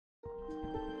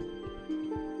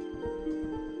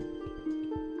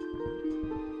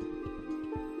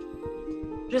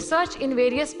Research in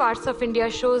various parts of India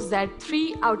shows that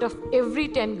 3 out of every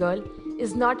 10 girls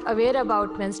is not aware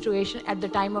about menstruation at the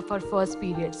time of her first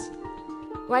periods.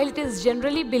 While it is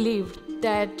generally believed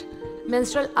that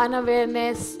menstrual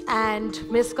unawareness and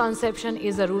misconception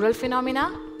is a rural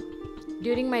phenomena,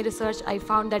 during my research I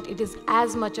found that it is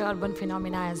as much an urban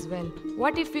phenomena as well.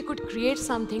 What if we could create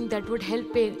something that would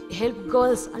help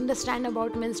girls understand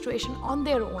about menstruation on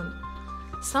their own?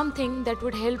 Something that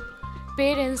would help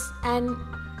parents and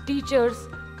teachers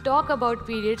talk about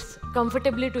periods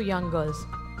comfortably to young girls.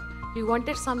 We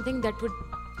wanted something that would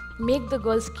make the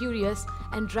girls curious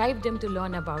and drive them to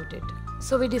learn about it.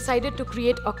 So we decided to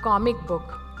create a comic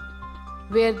book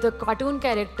where the cartoon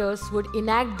characters would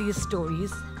enact these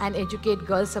stories and educate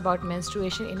girls about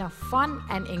menstruation in a fun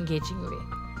and engaging way.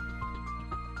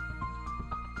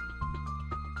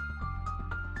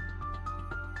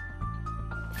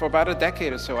 For about a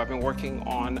decade or so, I've been working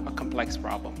on a complex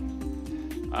problem.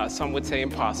 Some would say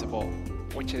impossible,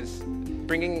 which is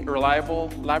bringing reliable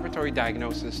laboratory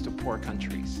diagnosis to poor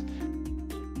countries.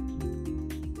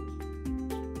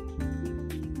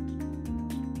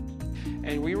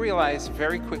 And we realized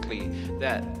very quickly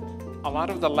that a lot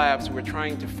of the labs we're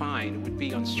trying to find would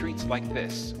be on streets like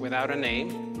this, without a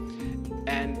name,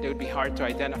 and they would be hard to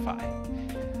identify.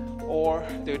 Or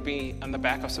they would be on the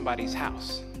back of somebody's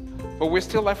house. But we're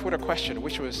still left with a question,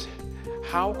 which was,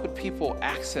 how could people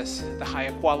access the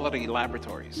higher quality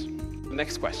laboratories?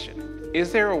 Next question,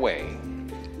 is there a way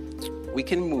we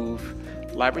can move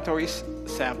laboratory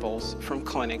samples from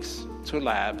clinics to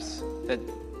labs that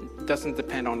doesn't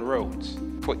depend on roads?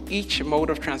 For each mode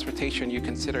of transportation you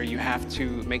consider, you have to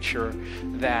make sure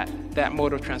that that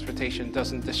mode of transportation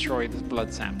doesn't destroy the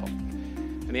blood sample.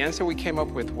 And the answer we came up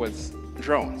with was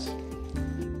drones.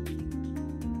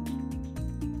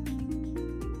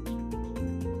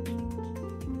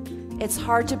 It's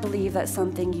hard to believe that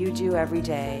something you do every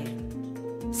day,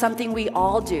 something we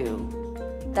all do,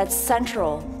 that's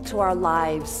central to our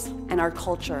lives and our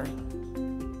culture,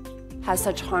 has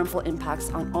such harmful impacts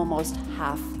on almost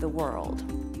half the world.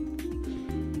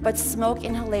 But smoke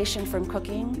inhalation from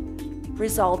cooking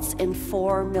results in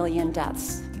 4 million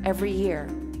deaths every year.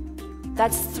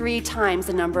 That's 3 times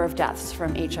the number of deaths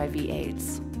from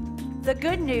HIV/AIDS. The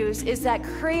good news is that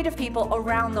creative people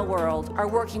around the world are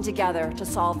working together to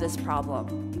solve this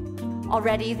problem.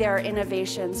 Already there are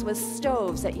innovations with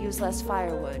stoves that use less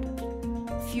firewood,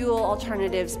 fuel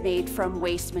alternatives made from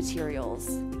waste materials,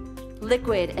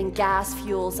 liquid and gas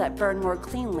fuels that burn more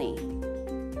cleanly.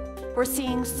 We're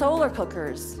seeing solar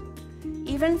cookers,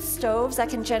 even stoves that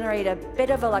can generate a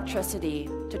bit of electricity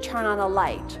to turn on a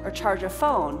light or charge a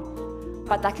phone,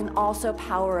 but that can also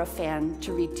power a fan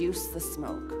to reduce the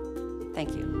smoke.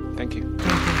 Thank you. Thank you.